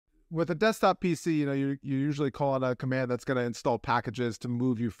with a desktop PC, you usually call on a command that's going to install packages to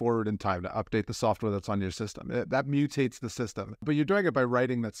move you forward in time to update the software that's on your system. That mutates the system, but you're doing it by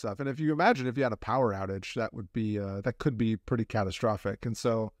writing that stuff. And if you imagine if you had a power outage, that could be pretty catastrophic. And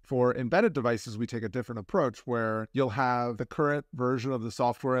so for embedded devices, we take a different approach where you'll have the current version of the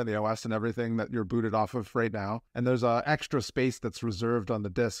software and the OS and everything that you're booted off of right now. And there's an extra space that's reserved on the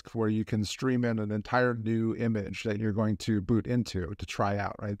disk where you can stream in an entire new image that you're going to boot into to try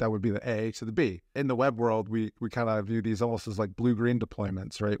out, right? That would be the A to the B. In the web world, we kind of view these almost as like blue-green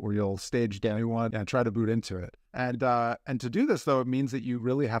deployments, right? Where you'll stage the new one and try to boot into it. And to do this, though, it means that you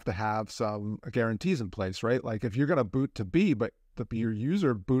really have to have some guarantees in place, right? Like if you're going to boot to B, but your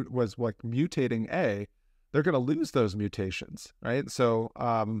user boot was like mutating A, they're going to lose those mutations, right? So,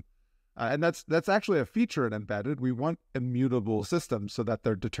 and that's actually a feature in embedded. We want immutable systems so that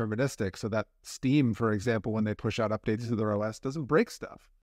they're deterministic, so that Steam, for example, when they push out updates to their OS, doesn't break stuff.